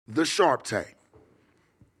The Sharp Tank.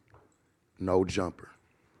 No jumper.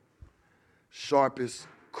 Sharpest,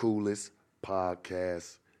 coolest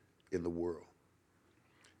podcast in the world.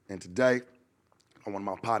 And today, I'm one of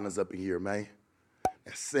my partners up in here, man.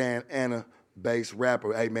 That Santa Ana based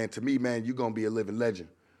rapper. Hey, man, to me, man, you going to be a living legend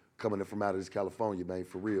coming in from out of this California, man,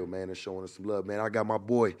 for real, man, and showing us some love, man. I got my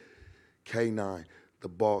boy, K9, the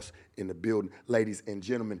boss in the building. Ladies and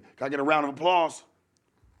gentlemen, can I get a round of applause?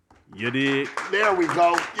 You did. There we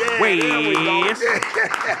go. Yeah, Wait. there we go. Yeah.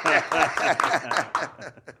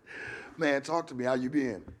 Man, talk to me. How you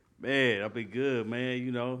been? Man, I've been good, man,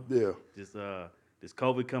 you know. Yeah. Just this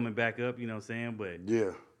COVID coming back up, you know what I'm saying? But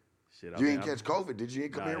Yeah. shit, You ain't catch COVID, did you? You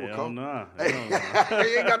ain't come here with COVID? Nah.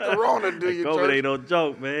 You ain't got the Rona, do you, COVID Church? ain't no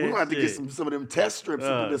joke, man. We're going to have to get Shit. some of them test strips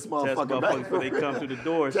into this Test motherfucker, motherfuckers man. before they come through the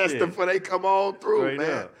door. Test shit. them before they come on through, Straight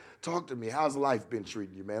man. up. Talk to me. How's life been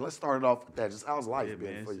treating you, man? Let's start it off with that. Just how's life Yeah,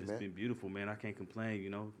 been man, for you, it's man? been beautiful, man. I can't complain,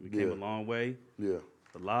 you know. We Yeah. came a long way. Yeah.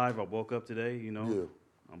 Alive, I woke up today, you know. Yeah.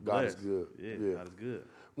 I'm God is blessed. good. Yeah, Yeah. God is good.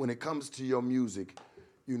 When it comes to your music,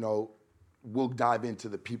 you know, we'll dive into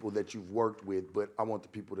the people that you've worked with, but I want the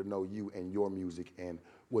people to know you and your music and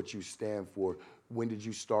what you stand for. When did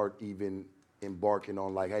you start even embarking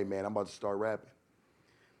on like, hey, man, I'm about to start rapping?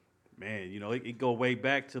 Man, you know, it go way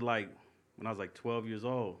back to like when I was like 12 years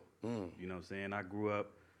old. You know what I'm saying? I grew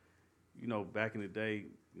up, you know, back in the day,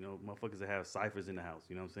 you know, motherfuckers that have ciphers in the house,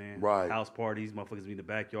 you know what I'm saying? Right. House parties, motherfuckers be in the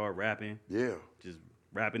backyard rapping, Yeah. just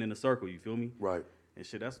rapping in a circle, you feel me? Right. And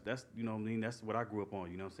shit, that's you know what I mean? That's what I grew up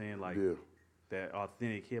on, you know what I'm saying? Like Yeah. that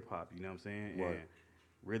authentic hip hop, you know what I'm saying? Right. And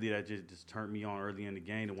really that just turned me on early in the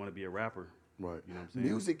game to want to be a rapper. Right. You know what I'm saying?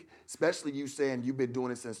 Music, especially you saying you've been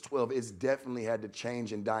doing it since 12, it's definitely had to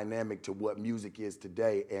change in dynamic to what music is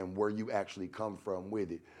today and where you actually come from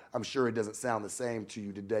with it. I'm sure it doesn't sound the same to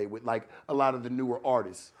you today with like a lot of the newer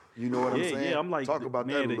artists. You know what I'm saying? Yeah, I'm like, talk about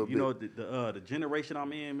man, that a little you know, bit. the generation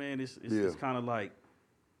I'm in, man, it's Yeah. kind of like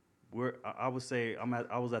where I would say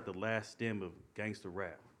I was at the last stem of gangster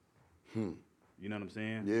rap. You know what I'm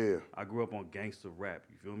saying? Yeah. I grew up on gangster rap.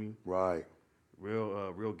 You feel me? Right.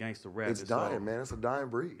 Real gangster rap. It's And dying, so man. It's a dying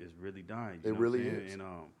breed. It's really dying. It You know really what I'm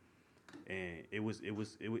saying?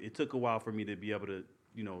 is. And it took a while for me to be able to,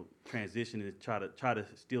 you know, transition and try to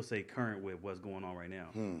still stay current with what's going on right now,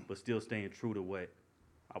 but still staying true to what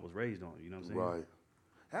I was raised on. You know what I'm saying? Right.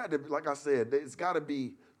 Had to, like I said, it's got to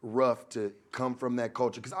be rough to come from that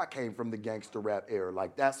culture because I came from the gangster rap era.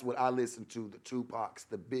 Like that's what I listened to: the Tupacs,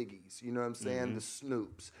 the Biggies. You know what I'm saying? The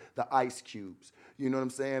Snoops, the Ice Cubes. You know what I'm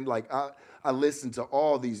saying? Like I listened to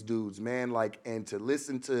all these dudes, man. Like, and to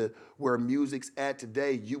listen to where music's at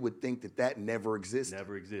today, you would think that never existed.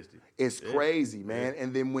 Never existed. It's crazy, man.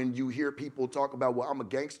 And then when you hear people talk about, well, I'm a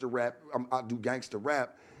gangster rap, I do gangster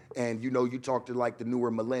rap. And, you know, you talk to, like, the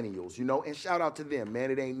newer millennials, you know, and shout out to them,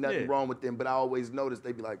 man. It ain't nothing wrong with them, but I always notice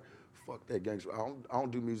they be like, fuck that gangster. I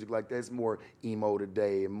don't do music like that. It's more emo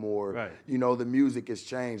today and more, you know, the music has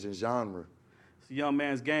changed in genre. It's a young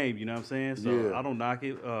man's game, you know what I'm saying? So I don't knock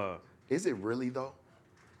it. Is it really, though?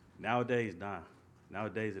 Nowadays, nah.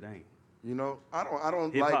 Nowadays, it ain't. You know, I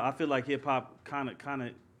don't hip-hop, like. I feel like hip-hop kind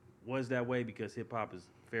of was that way because hip-hop is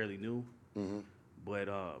fairly new. But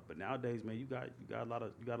nowadays, man, you got a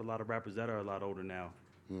lot of rappers that are a lot older now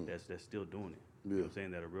that's still doing it. You know what I'm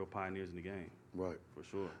saying? That are real pioneers in the game. Right. For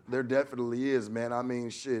sure. There definitely is, man. I mean,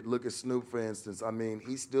 shit, look at Snoop, for instance. I mean,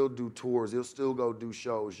 he still do tours. He'll still go do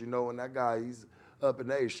shows, you know, and that guy, he's up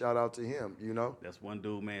in age. Shout out to him, you know? That's one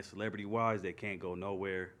dude, man, celebrity-wise, that can't go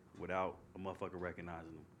nowhere without a motherfucker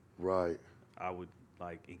recognizing him. Right. I would,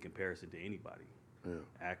 like, in comparison to anybody.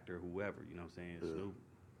 Actor, whoever, you know what I'm saying? Snoop,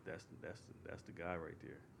 that's the guy right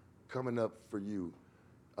there. Coming up for you,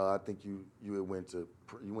 I think you went to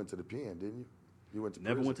the pen, didn't you? You went to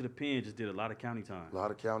Never prison. went to the pen, just did a lot of county time. A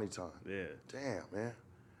lot of county time. Yeah. Damn, man.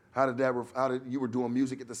 How did you were doing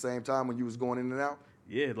music at the same time when you was going in and out?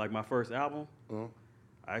 Yeah, like my first album,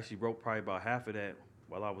 I actually wrote probably about half of that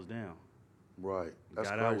while I was down. Right. That's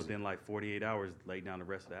Got crazy. out within like 48 hours, laid down the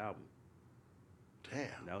rest of the album.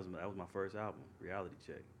 Damn. That was my first album, Reality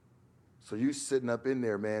Check. So you sitting up in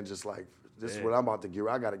there, man, just like, this is what I'm about to get.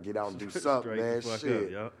 I got to get out and do something, Straight man. the fuck Shit.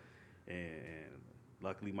 up, yo. And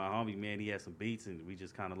luckily my homie, man, he had some beats and we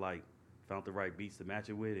just kind of like found the right beats to match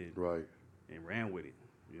it with it and ran with it.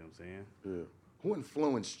 You know what I'm saying? Yeah. Who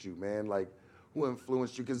influenced you, man? Like, who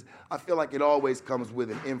influenced you? Because I feel like it always comes with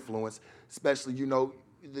an influence, especially, you know,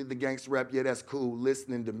 the gangster rap, yeah, that's cool,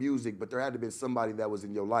 listening to music, but there had to be somebody that was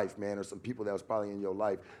in your life, man, or some people that was probably in your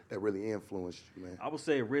life that really influenced you, man. I would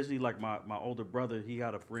say originally, like my older brother, he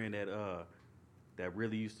had a friend that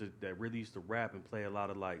really used to rap and play a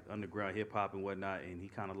lot of like underground hip hop and whatnot, and he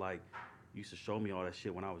kind of like used to show me all that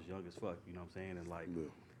shit when I was young as fuck. You know what I'm saying? And like,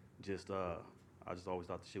 I just always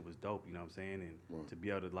thought the shit was dope. You know what I'm saying? And to be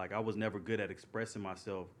able to like, I was never good at expressing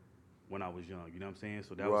myself when I was young. You know what I'm saying?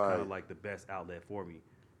 So that was kind of like the best outlet for me.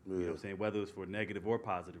 You know what I'm saying? Whether it was for negative or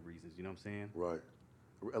positive reasons. You know what I'm saying? Right.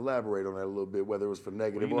 Elaborate on that a little bit, whether it was for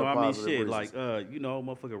negative or positive reasons. Like,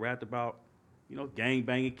 motherfucker rapped about, gang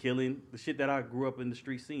banging, killing, the shit that I grew up in the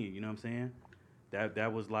street seeing, you know what I'm saying?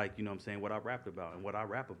 That was like, you know what I'm saying, what I rapped about and what I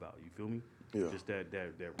rap about, you feel me? Yeah. Just that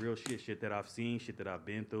real shit that I've seen, shit that I've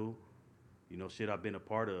been through, shit I've been a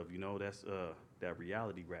part of, that's that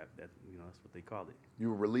reality rap, that's what they call it.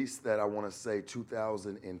 You released that, I want to say,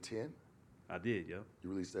 2010? I did, yeah. You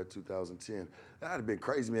released that 2010. That'd have been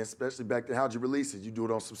crazy, man, especially back then. How'd you release it? You do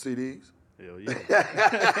it on some CDs? Hell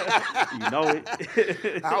yeah. You know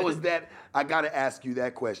it. How was that? I got to ask you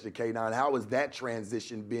that question, K9. How has that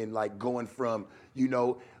transition been, like going from,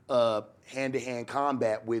 hand-to-hand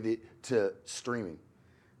combat with it to streaming?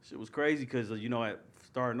 Shit was crazy because, at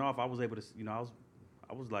starting off, I was able to,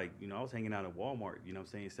 I was hanging out at Walmart, you know what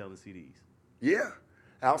I'm saying, selling CDs. Yeah.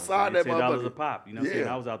 Outside that motherfucker. $10 a pop, you know what I'm saying?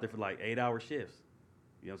 I was out there for like 8-hour shifts.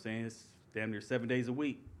 You know what I'm saying? It's damn near 7 days a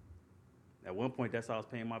week. At one point, that's how I was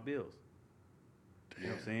paying my bills. You know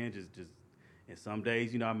what I'm saying? Just and some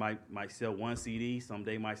days, I might sell 1 CD, some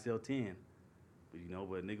day might sell 10.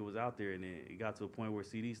 But nigga was out there, and then it got to a point where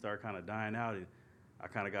CDs started kind of dying out, and I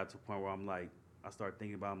kind of got to a point where I started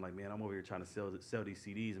thinking about, I'm like, man, I'm over here trying to sell these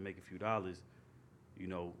CDs and make a few dollars,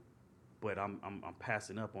 but I'm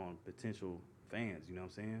passing up on potential fans, you know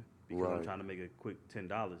what I'm saying? Because I'm trying to make a quick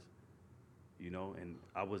 $10, and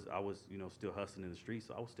I was still hustling in the streets,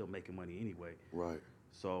 so I was still making money anyway. Right.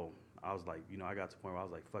 So I was like, I got to the point where I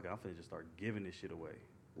was like, fuck it, I'm finna just start giving this shit away.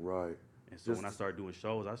 Right. And so when I started doing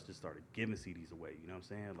shows, I just started giving CDs away, you know what I'm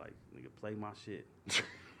saying? Like, nigga, play my shit.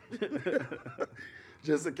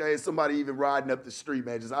 Just in case somebody even riding up the street,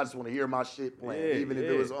 man, I just want to hear my shit playing, even if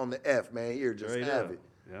it was on the F, man, here, just have it.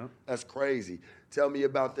 Yeah. That's crazy. Tell me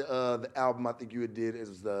about the album I think you did. It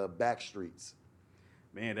was the Backstreets.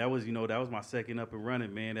 Man, that was my second up and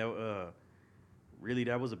running, man. That really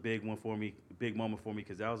that was a big one for me, a big moment for me,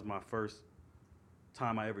 because that was my first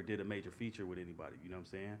time I ever did a major feature with anybody. You know what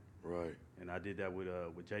I'm saying? Right. And I did that with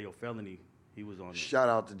J.O. Felony. He was on it. Shout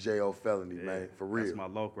out to J.O. Felony, man, for real. That's my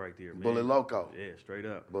loc right there, man. Bullet Loco. Yeah, straight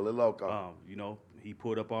up. Bullet Loco. He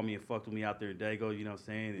pulled up on me and fucked with me out there in Dago. You know what I'm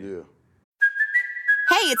saying? And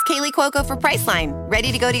Hey, it's Kaylee Cuoco for Priceline.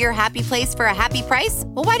 Ready to go to your happy place for a happy price?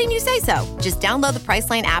 Well, why didn't you say so? Just download the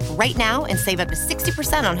Priceline app right now and save up to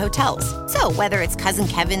 60% on hotels. So whether it's Cousin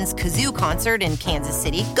Kevin's Kazoo Concert in Kansas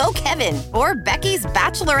City, go Kevin, or Becky's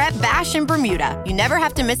Bachelorette Bash in Bermuda, you never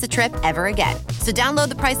have to miss a trip ever again. So download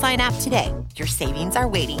the Priceline app today. Your savings are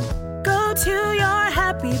waiting. Go to your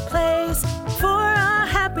happy place for a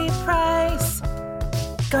happy price.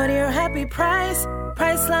 Go to your happy price,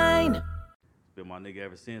 Priceline. Been my nigga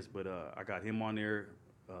ever since, but I got him on there,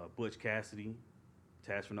 Butch Cassidy,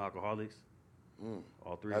 Tash from Alcoholics,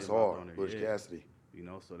 all three that's of them hard, on there. Butch Cassidy.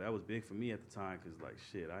 So that was big for me at the time, because like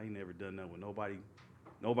shit, I ain't never done nothing with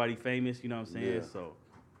nobody famous, you know what I'm saying? Yeah. So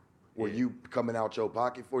were you coming out your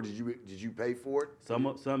pocket for it? Did you pay for it?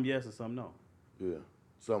 Some yes and some no. Yeah.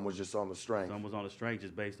 Some was just on the strength. Some was on the strength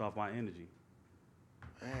just based off my energy.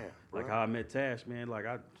 Man, like how I met Tash, man, like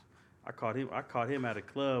I caught him at a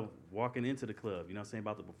club, walking into the club, you know what I'm saying,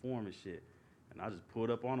 about to perform and shit. And I just pulled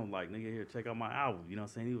up on him like, nigga, here, check out my album. You know what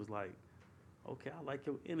I'm saying? He was like, okay, I like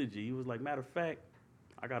your energy. He was like, matter of fact,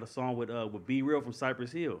 I got a song with Be Real from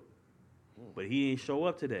Cypress Hill. But he ain't show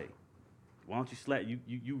up today. Why don't you slap,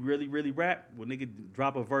 you really, really rap? Well, nigga,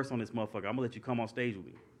 drop a verse on this motherfucker. I'm gonna let you come on stage with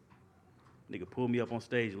me. Nigga, pull me up on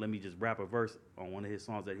stage and let me just rap a verse on one of his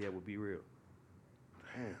songs that he had with Be Real.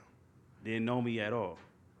 Damn. Didn't know me at all.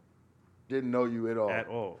 Didn't know you at all. At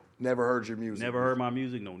all. Never heard your music. Never heard my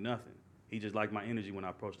music, no nothing. He just liked my energy when I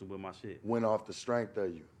approached him with my shit. Went off the strength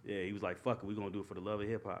of you. Yeah, he was like, fuck it, we gonna do it for the love of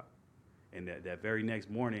hip hop. And that very next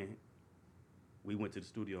morning, we went to the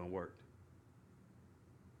studio and worked.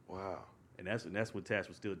 Wow. And that's when Tash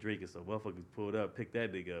was still drinking, so motherfuckers pulled up, picked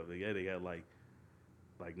that nigga up. They got like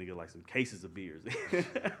some cases of beers.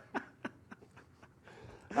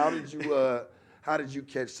 How did you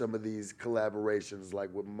catch some of these collaborations,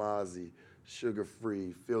 like with Mozzie, Sugar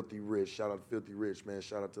Free, Filthy Rich? Shout out to Filthy Rich, man.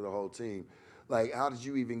 Shout out to the whole team. Like, how'd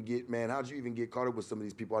you even get caught up with some of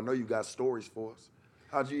these people? I know you got stories for us.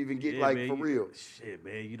 How'd you even get, man, for real? Shit,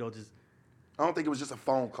 man, just... I don't think it was just a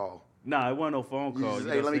phone call. Nah, it wasn't no phone call. Just,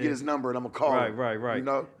 hey, let me get his number and I'm going to call him. Right. You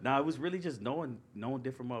know? Nah, it was really just knowing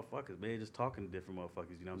different motherfuckers, man. Just talking to different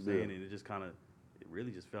motherfuckers, you know what I'm saying? And it just kind of, it really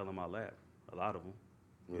just fell in my lap, a lot of them.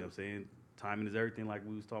 You know what I'm saying? timing is everything, like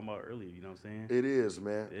we was talking about earlier. You know what I'm saying? It is,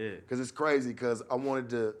 man. Yeah. Because it's crazy because I wanted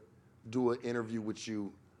to do an interview with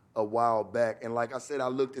you a while back. And like I said, I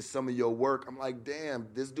looked at some of your work. I'm like, damn,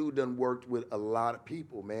 this dude done worked with a lot of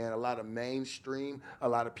people, man. A lot of mainstream, a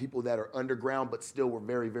lot of people that are underground, but still were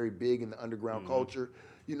very, very big in the underground culture.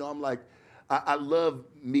 You know, I'm like, I love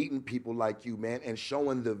meeting people like you, man, and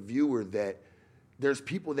showing the viewer that there's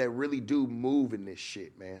people that really do move in this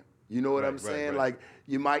shit, man. You know what I'm saying? Right. Like,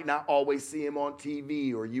 you might not always see him on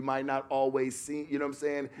TV, or you might not always see, you know what I'm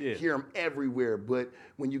saying? Yeah. Hear him everywhere. But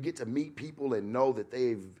when you get to meet people and know that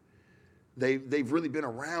they've really been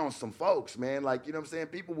around some folks, man. Like, you know what I'm saying?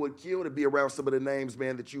 People would kill to be around some of the names,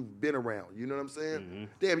 man, that you've been around. You know what I'm saying?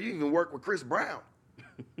 Damn, you even worked with Chris Brown.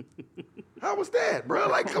 How was that, bro?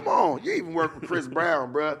 Like, come on. You even worked with Chris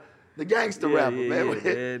Brown, bro. The gangster rapper, man.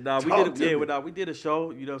 Yeah. Nah, we did a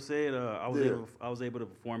show. You know what I'm saying? I was able to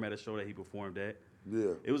perform at a show that he performed at.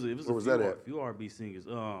 Yeah. It was Where was a that at? few R&B singers.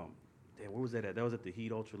 Damn, where was that at? That was at the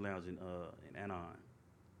Heat Ultra Lounge in Anaheim.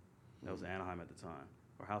 That was Anaheim at the time,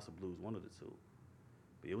 or House of Blues, one of the two.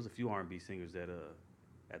 But it was a few R&B singers that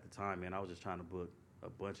at the time, man, I was just trying to book a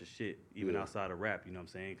bunch of shit, even outside of rap. You know what I'm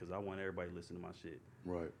saying? Because I want everybody to listen to my shit.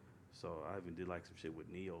 Right. So I even did like some shit with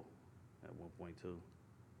Neo at one point too.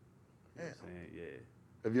 You know what I'm saying?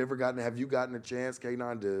 Yeah. Have you gotten a chance,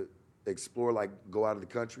 K9, to explore, like, go out of the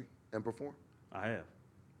country and perform? I have.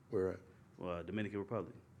 Where at? Well, Dominican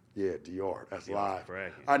Republic. Yeah, DR. That's DR live.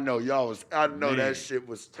 cracking. I know Man. that shit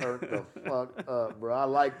was turned the fuck up, bro. I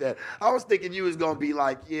like that. I was thinking you was gonna be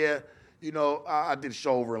like, yeah, you know, I did a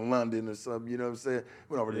show over in London or something, you know what I'm saying?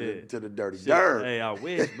 Went over to the Dirty Shit, Dirt. Hey, I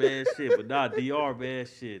wish, man, shit. But nah, DR, man,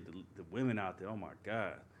 shit. The women out there, oh my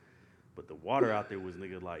God. But the water out there was,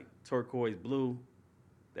 nigga, like turquoise blue.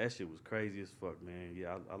 That shit was crazy as fuck, man.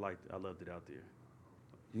 Yeah, I loved it out there.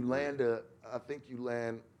 I think you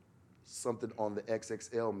land something on the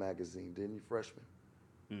XXL magazine, didn't you,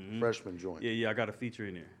 Freshman? Freshman joint. Yeah, I got a feature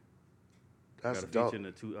in there. That's got a dope. feature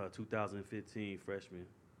in the 2015 Freshman.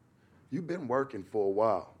 You've been working for a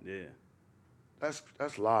while. Yeah.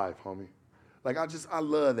 That's live, homie. Like, I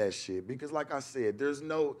love that shit because, like I said,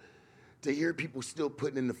 to hear people still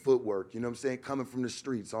putting in the footwork, you know what I'm saying, coming from the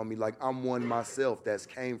streets on me. Like, I'm one myself that's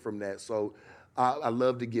came from that. So I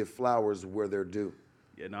love to give flowers where they're due.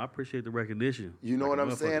 Yeah, no, I appreciate the recognition. You know Like what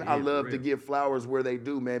a I'm saying? motherfucker, I yeah, love for to real. give flowers where they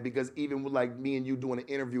do, man, because even with, like, me and you doing an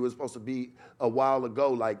interview, it was supposed to be a while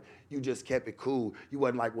ago. Like, you just kept it cool. You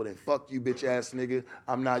wasn't like, well, then fuck you, bitch ass nigga.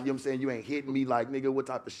 I'm not, you know what I'm saying? You ain't hitting me like, nigga, what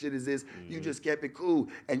type of shit is this? You just kept it cool.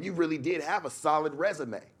 And you really did have a solid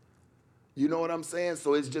resume. You know what I'm saying?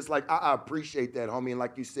 So it's just like, I appreciate that, homie. And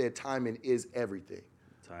like you said, timing is everything.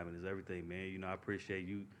 Timing is everything, man. You know, I appreciate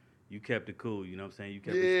you. You kept it cool, you know what I'm saying? You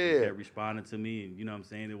kept responding to me, and you know what I'm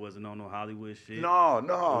saying? It wasn't on no Hollywood shit. No. It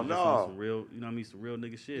was just on some real, you know what I mean, some real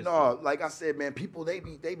nigga shit. No, like I said, man, people, they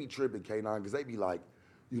be tripping, K9, because they be like,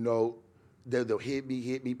 you know, they'll hit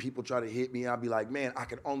me, people try to hit me, and I'll be like, man, I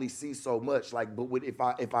can only see so much. Like, but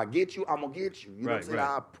if I get you, I'm gonna get you. You know what I'm saying?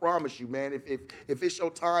 I promise you, man, if it's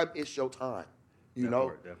your time, it's your time. You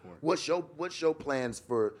know? What's your plans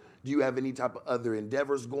for, do you have any type of other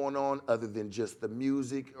endeavors going on other than just the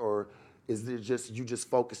music, or is there you just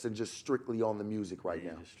focusing just strictly on the music right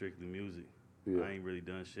now? Just strictly music. Yeah. I ain't really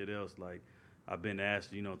done shit else. Like, I've been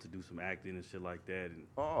asked, you know, to do some acting and shit like that. And,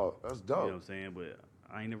 Oh, that's dope. you know what I'm saying? But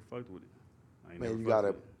I ain't never fucked with it. Man, you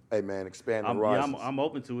gotta, hey man, expand the horizons. I'm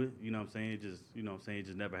open to it. You know what I'm saying? It just, you know what I'm saying? It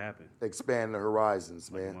just never happened. Expand the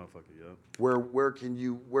horizons, Like a man. motherfucker, yo.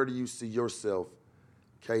 Where do you see yourself,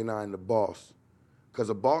 K9 the boss? Because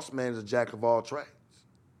a boss man is a jack of all trades.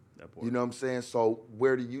 That part. You know what I'm saying? So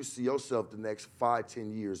where do you see yourself the next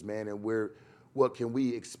 5-10 years, man? And what can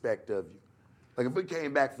we expect of you? Like, if we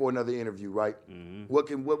came back for another interview, right?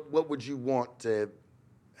 What would you want to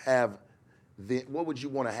have then? What would you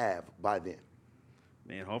want to have by then?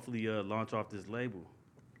 Man, hopefully launch off this label.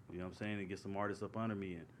 You know what I'm saying? And get some artists up under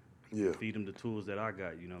me and Yeah. feed them the tools that I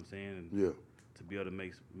got, you know what I'm saying? And Yeah. to be able to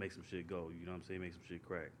make some shit go, you know what I'm saying? Make some shit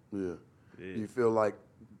crack. Yeah. Yeah. Do you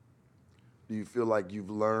feel like you've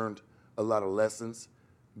learned a lot of lessons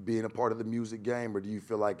being a part of the music game, or do you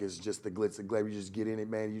feel like it's just the glitz and glamour? You just get in it,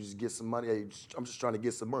 man. You just get some money. Hey, I'm just trying to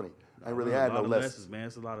get some money. I ain't really had no lessons. Man.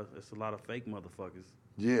 It's a lot of fake motherfuckers.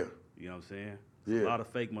 Yeah. You know what I'm saying? Yeah. It's a lot of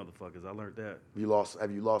fake motherfuckers. I learned that.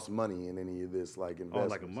 Have you lost money in any of this, like, Oh,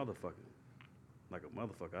 investments? like a motherfucker. Like a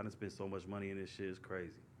motherfucker. I done spent so much money in this shit. It's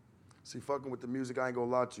crazy. See, fucking with the music, I ain't gonna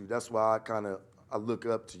lie to you. That's why I look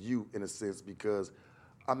up to you in a sense, because,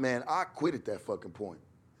 I quit at that fucking point.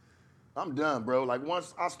 I'm done, bro. Like,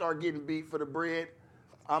 once I start getting beat for the bread,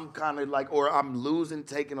 I'm kind of like, or I'm losing,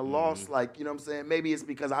 taking a loss. Like, you know what I'm saying? Maybe it's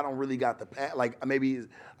because I don't really got the maybe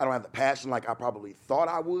I don't have the passion like I probably thought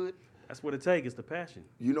I would. That's what it takes. It's the passion.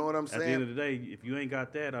 You know what I'm saying? At the end of the day, if you ain't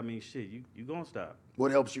got that, I mean, shit, you gonna stop.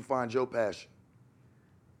 What helps you find your passion?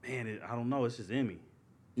 Man, I don't know. It's just in me.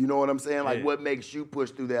 You know what I'm saying? Like, Yeah. what makes you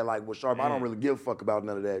push through that? Like, well, Sharp, I don't Yeah. really give a fuck about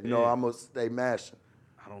none of that. You know, Yeah. I'm going to stay mashing.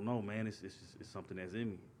 I don't know, man. It's something that's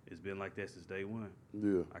in me. It's been like that since day one.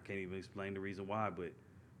 Yeah. I can't even explain the reason why, but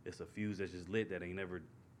it's a fuse that's just lit that ain't never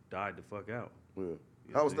died the fuck out. Yeah. You know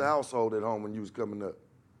How was what the I'm saying? household at home when you was coming up?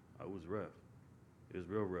 It was rough. It was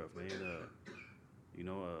real rough, man.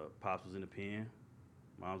 Pops was in the pen.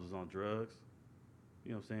 Moms was on drugs.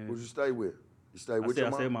 You know what I'm saying? Who'd you stay with? You stayed I with stayed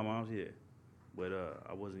your with mom? my mom's, yeah. But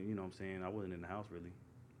I wasn't, you know what I'm saying? I wasn't in the house really.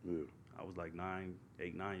 Yeah. I was like 9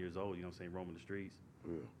 years old, you know what I'm saying, roaming the streets.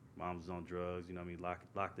 Yeah. Mom was on drugs, you know what I mean,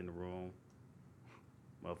 locked in the room.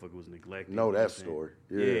 Motherfucker was neglected. Know you what that I'm saying? story.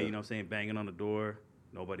 Yeah, Yeah. you know what I'm saying, banging on the door,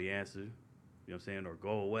 nobody answered. You know what I'm saying, or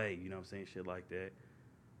go away, you know what I'm saying, shit like that.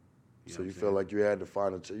 So know you what I'm felt like you had to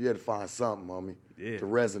find something, homie, Yeah. to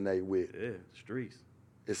resonate with. saying? Yeah, streets.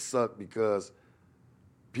 It sucked because,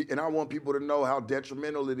 and I want people to know how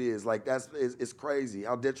detrimental it is. Like it's crazy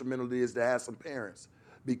how detrimental it is to have some parents,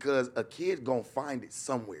 because a kid gonna find it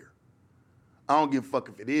somewhere. I don't give a fuck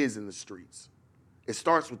if it is in the streets. It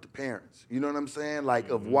starts with the parents. You know what I'm saying? Like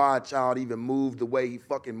of why a child even moved the way he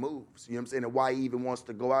fucking moves. You know what I'm saying? And why he even wants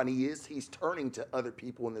to go out. And he's turning to other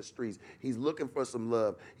people in the streets. He's looking for some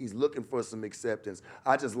love. He's looking for some acceptance.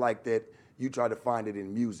 I just like that you try to find it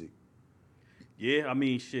in music. Yeah, I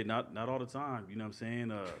mean, shit, not all the time. You know what I'm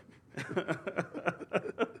saying?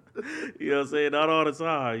 You know what I'm saying? Not all the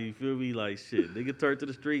time. You feel me? Like, shit, nigga turned to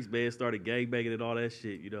the streets, man, started gangbanging and all that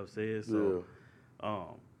shit. You know what I'm saying? So,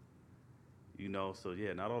 you know, so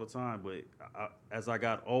yeah, not all the time. But as I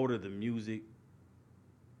got older, the music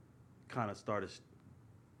kind of started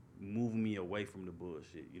moving me away from the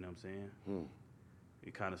bullshit. You know what I'm saying?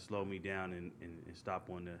 It kind of slowed me down and stopped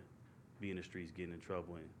wanting to be in the streets, getting in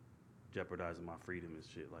trouble and jeopardizing my freedom and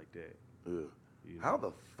shit like that. Yeah. You know? How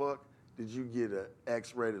the fuck did you get an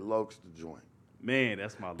X-rated Lokes to join? Man,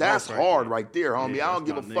 that's my That's life hard there. right there, homie. Yeah, I don't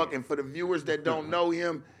that's give a my fuck. nigga. And for the viewers that don't know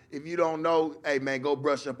him, if you don't know, hey, man, go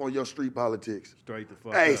brush up on your street politics. Straight the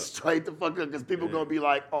fuck Hey, up. straight the fuck up, because people going to be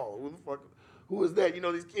like, oh, who is that? You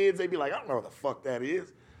know, these kids, they be like, I don't know what the fuck that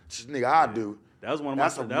is. Just, nigga, I do. That was one of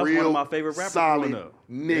That's my a that was one real of my favorite rappers solid growing up.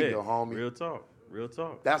 nigga, Yeah, homie. Real talk. Real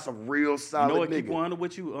talk. That's a real You solid know what, nigga. keep 100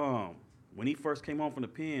 with you? When he first came home from the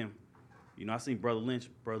pen, you know, I seen Brother Lynch.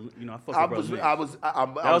 You know, I fucked with Brother Lynch. I was That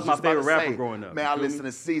was my just about favorite to rapper say, growing up. Man, You I feel listened me?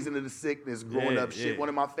 to Season of the Sickness growing Yeah, up. Shit, yeah. one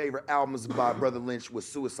of my favorite albums by Brother Lynch was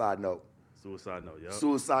Suicide Note. Suicide Note, yeah.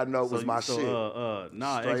 Suicide Note was my shit.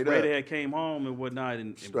 X-Rated up. had came home and whatnot,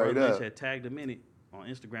 and Straight Brother Lynch up. had tagged him in it on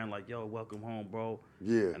Instagram, like, yo, welcome home, bro.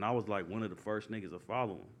 Yeah. And I was like one of the first niggas to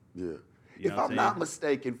follow him. Yeah. You If know what I'm I'm not saying?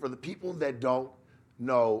 mistaken, for the people that don't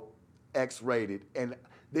know X-Rated, and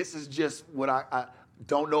this is just what I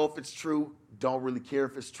don't know if it's true, don't really care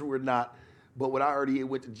if it's true or not, but what I heard, he had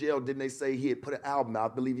went to jail. Didn't they say he had put an album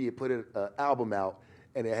out? I believe he had put an album out,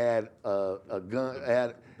 and it had a gun,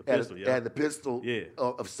 had the pistol Yeah.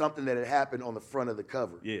 of something that had happened on the front of the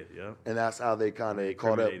cover. Yeah, yeah. And that's how they kind of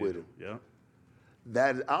caught up with him. Yeah.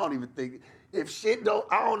 That I don't even think, if shit don't,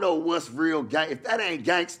 I don't know what's real gang. If that ain't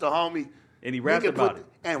gangster, homie. And he rapped nigga about put it.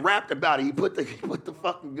 And rapped about it. He put the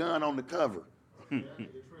fucking gun on the cover.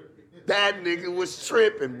 That nigga was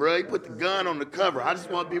tripping, bro. He put the gun on the cover. I just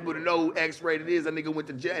want people to know who X-Rated is. That nigga went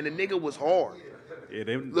to jail, and the nigga was hard. Yeah,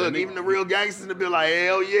 Look, even the real gangsters to be like,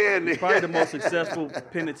 hell yeah, nigga. probably the most successful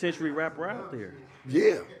penitentiary rapper out there.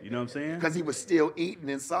 Yeah, You know what I'm saying? because he was still eating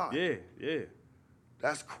inside. Yeah, yeah.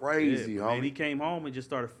 That's crazy, yeah, homie. man, he came home and just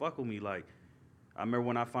started fucking with me. Like, I remember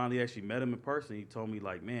when I finally actually met him in person, he told me,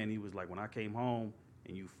 like, man, he was like, when I came home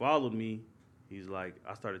and you followed me, he's like,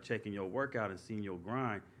 I started checking your workout and seeing your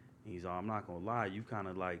grind. And he's like, I'm not going to lie, you kind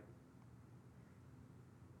of like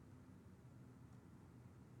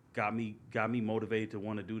got me motivated to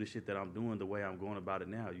want to do the shit that I'm doing the way I'm going about it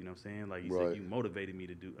now. You know what I'm saying? Like, he Right. said, you motivated me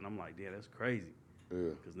to do. And I'm like, yeah, that's crazy. Yeah.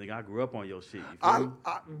 Because, nigga, I grew up on your shit. You feel me?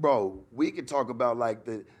 Bro, we could talk about like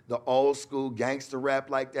the old school gangster rap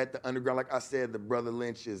like that, the underground. Like I said, the Brother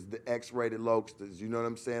Lynch's, the X-Rated Lokesters. You know what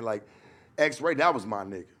I'm saying? Like X-Rated, that was my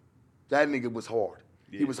nigga. That nigga was hard.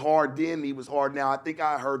 He Yeah. was hard then. He was hard now. I think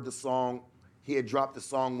I heard the song. He had dropped the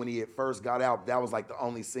song when he had first got out. That was like the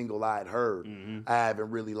only single I had heard. I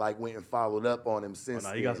haven't really like went and followed up on him Oh, since.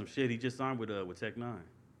 no, he got some shit. He just signed with Tech N9ne.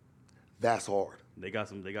 That's hard. They got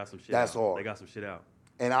some shit That's out. hard. They got some shit out.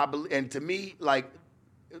 And I believe, and to me, like,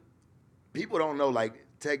 people don't know, like,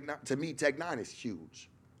 to me, Tech N9ne is huge.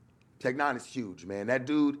 Tech Nine is huge, man. That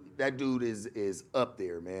dude is up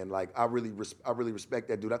there, man. Like I really respect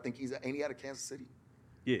that dude. I think ain't he out of Kansas City?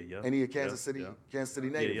 Yeah. Ain't he a Kansas City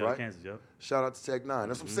native, yeah, right? Kansas, yep. Shout out to Tech Nine.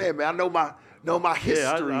 That's what I'm saying, man. I know my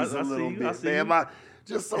histories I a little see you. bit, man.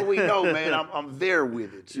 Just so we know, man, I'm there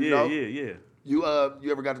with it. You know? Yeah. You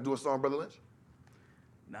ever got to do a song, Brother Lynch?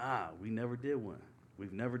 Nah, we never did one.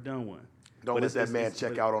 We've never done one. Don't let that man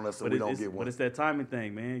check out on us so we don't get one. But it's that timing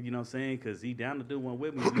thing, man. You know what I'm saying? Because he down to do one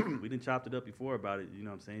with me. we done chopped it up before about it. You know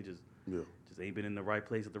what I'm saying? Just ain't been in the right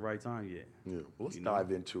place at the right time yet. Yeah. Well, let's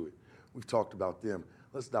dive into it. We've talked about them.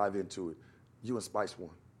 Let's dive into it. You and Spice One.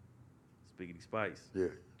 Spiggity Spice. Yeah.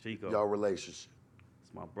 Chico. Y'all relationship.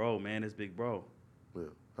 It's my bro, man. It's big bro. Yeah.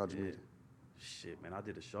 How'd you meet him? Shit, man. I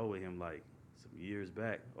did a show with him like some years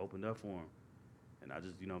back. Opened up for him. And I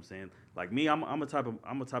just, you know what I'm saying? Like me, I'm a type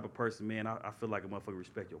of person, man. I feel like a motherfucker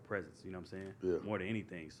respect your presence, you know what I'm saying? Yeah. More than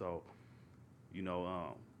anything. So, you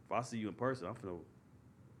know, if I see you in person, I'm finna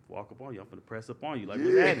walk up on you. I'm finna press up on you. Like,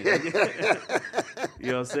 what's happening?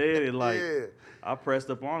 You know what I'm saying? And like, I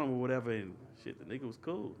pressed up on him or whatever, and shit, the nigga was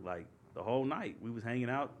cool. Like, the whole night, we was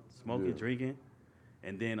hanging out, smoking, drinking.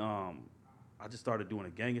 And then I just started doing a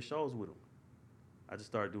gang of shows with him. I just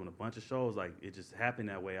started doing a bunch of shows. Like, it just happened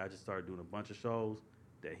that way. I just started doing a bunch of shows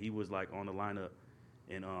that he was, like, on the lineup.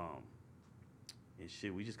 And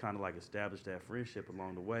shit, we just kind of, like, established that friendship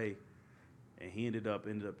along the way. And he ended up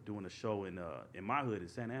doing a show in my hood in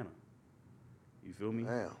Santa Ana. You feel me?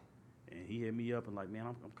 Damn. And he hit me up and like, man,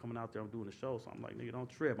 I'm coming out there. I'm doing a show. So I'm like, nigga, don't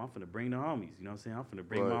trip. I'm finna bring the homies. You know what I'm saying? I'm finna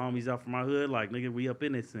bring my homies out from my hood. Like, nigga, we up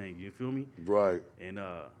in this thing. You feel me? Right. And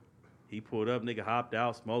he pulled up, nigga hopped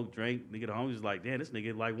out, smoked, drank. Nigga, the homies was like, damn, this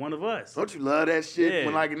nigga like one of us. Don't you love that shit? Yeah,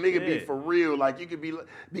 When like a nigga be yeah. for real, like you could be,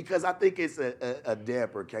 because I think it's a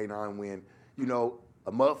damper, K9, when, you know,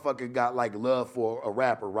 a motherfucker got like love for a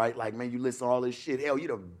rapper, right? Like, man, you listen to all this shit. Hell, you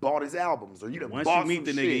done bought his albums or you done Once bought you meet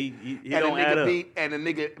some the shit. nigga, he don't add up. And a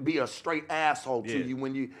nigga be a straight asshole to Yeah. you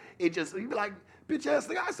when you be like, bitch ass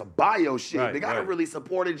nigga, I used to buy your shit. Right, Nigga, I right. really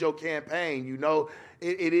supported your campaign, you know?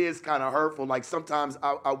 It is kind of hurtful. Like sometimes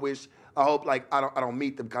I hope like I don't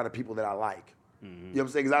meet them kind of people that I like. You know what I'm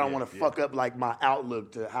saying? Because I don't want to fuck up like my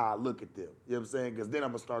outlook to how I look at them. You know what I'm saying? Because then I'm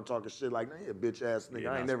gonna start talking shit like, nah, you a bitch ass nigga.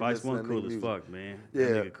 I ain't never Spice listened One to cool nigga as music. fuck, man. Yeah.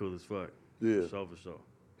 That nigga cool as fuck. Yeah. For sure.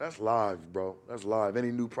 That's live, bro. That's live. Any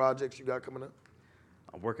new projects you got coming up?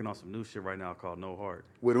 I'm working on some new shit right now called No Heart.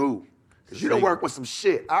 With who? Because you don't work with some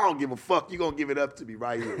shit. I don't give a fuck. You gonna give it up to me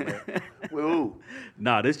right here, man. With who?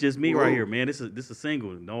 Nah, this just me Whoa. right here, man. This is a single,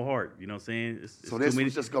 No Heart. You know what I'm saying? It's So too this many,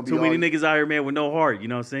 was just gonna be too many all- niggas out here, man, with no heart. You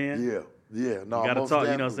know what I'm saying? Yeah. Yeah. No, You gotta most talk.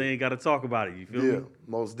 definitely. You know what I'm saying? Gotta talk about it. You feel Yeah, me?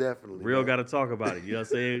 most definitely. Real man. gotta talk about it. You know what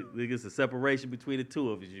I'm saying? Nigga, it's a separation between the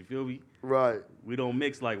two of us. You feel me? Right. We don't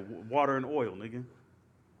mix like water and oil, nigga.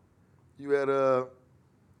 You had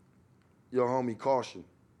your homie Caution.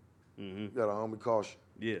 Mm-hmm. You got a homie Caution.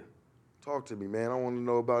 Yeah, Talk to me, man. I want to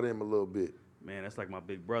know about him a little bit. man, that's like my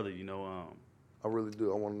big brother. You know, I really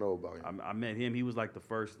do. I want to know about him. I met him. He was like the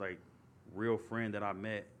first like real friend that I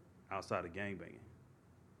met outside of gangbanging.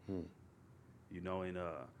 You know, and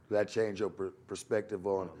That changed your perspective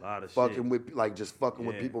on A lot of fucking shit. with, like, just fucking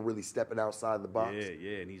with Yeah. people really stepping outside the box.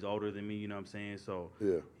 yeah, and he's older than me. You know what I'm saying? So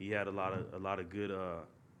Yeah. he had a lot of good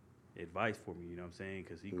advice for me. You know what I'm saying?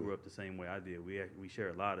 Because he grew up the same way I did. We share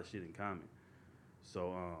a lot of shit in common.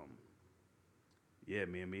 So yeah,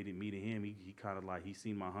 man, meeting him, he kind of like he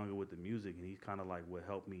seen my hunger with the music, and he's kind of like what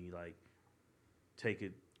helped me like take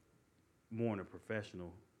it more in a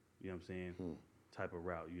professional, you know what I'm saying, type of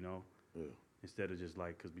route. You know. Yeah. Instead of just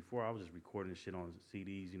like, because before I was just recording shit on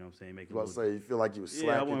CDs, you know what I'm saying? Making I was about to say, you feel like you was slacking.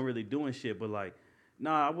 yeah, I wasn't really doing shit, but like,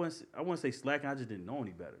 nah, I wouldn't say slacking. I just didn't know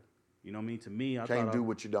any better. You know what I mean? To me, I Can't thought do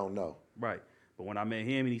what you don't know. right. But when I met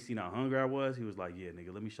him and he seen how hungry I was, he was like, yeah,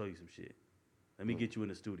 nigga, let me show you some shit. Let me get you in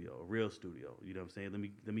the studio, a real studio. You know what I'm saying?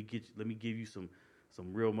 Let me give you some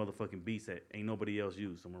real motherfucking beats that ain't nobody else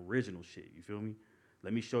used, some original shit. You feel me?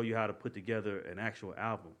 Let me show you how to put together an actual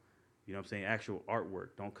album. You know what I'm saying? Actual artwork.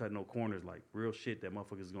 Don't cut no corners, like real shit that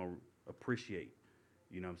motherfuckers is gonna appreciate.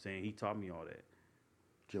 You know what I'm saying? He taught me all that.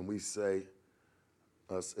 Can we say,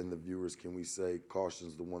 us and the viewers, can we say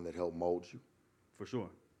Caution's the one that helped mold you? For sure.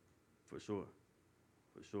 For sure.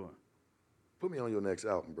 For sure. Put me on your next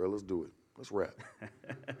album, bro. Let's do it. Let's rap.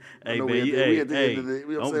 Hey, know man, we at the end of the- you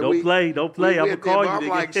know what I'm saying? don't play. Don't play. I'm We gonna at the call end, you.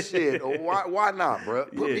 but I'm nigga. like, shit, why not, bro?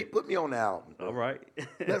 Yeah. Put me on the album. Bro. All right.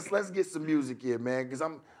 Let's get some music here, man, because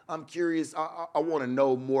I'm curious. I want to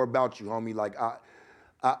know more about you, homie. Like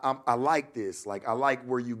I like this. Like I like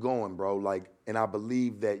where you going, bro. Like, and I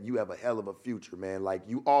believe that you have a hell of a future, man. Like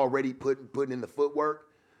you already putting in the footwork,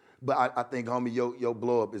 but I think, homie, your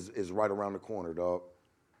blow up is right around the corner, dog.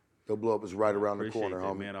 He'll blow up. It's right around the Appreciate corner, that,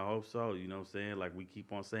 homie. man. I hope so. You know what I'm saying? Like we keep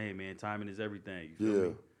on saying, man, timing is everything. You feel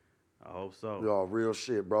me? I hope so. Y'all real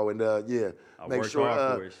shit, bro. And yeah, I make worked sure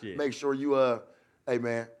hard for it, shit. make sure you hey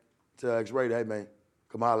man, tell X-Rated, hey man,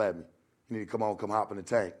 come holler at me. You need to come hop in the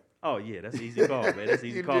tank. Oh yeah, that's an easy call, man. That's an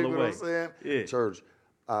easy You call dig away. what I'm saying? Yeah. Church,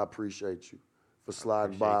 I appreciate you for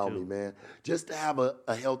sliding by on appreciate me, you. man. Just to have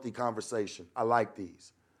a healthy conversation. I like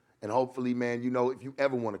these. And hopefully, man, you know, if you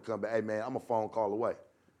ever want to come back, hey man, I'm a phone call away.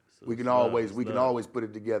 So we can it's love, always it's love. put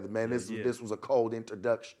it together, man. Yeah, This was a cold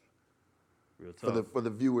introduction Real talk. for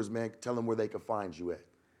the viewers, man. Tell them where they can find you at.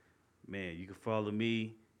 Man, you can follow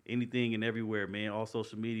me anything and everywhere, man. All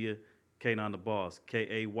social media, Kaynon the Boss.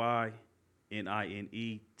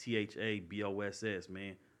 KAYNINETHABOSS,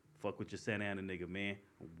 man. Fuck with your Santa Ana nigga, man.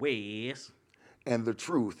 Wes. And the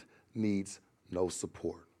truth needs no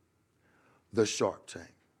support. The Sharp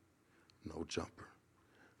Tank, no jumper.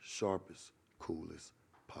 Sharpest, coolest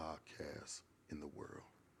podcast in the world.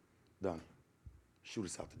 Donnie, shoot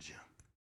us out the gym.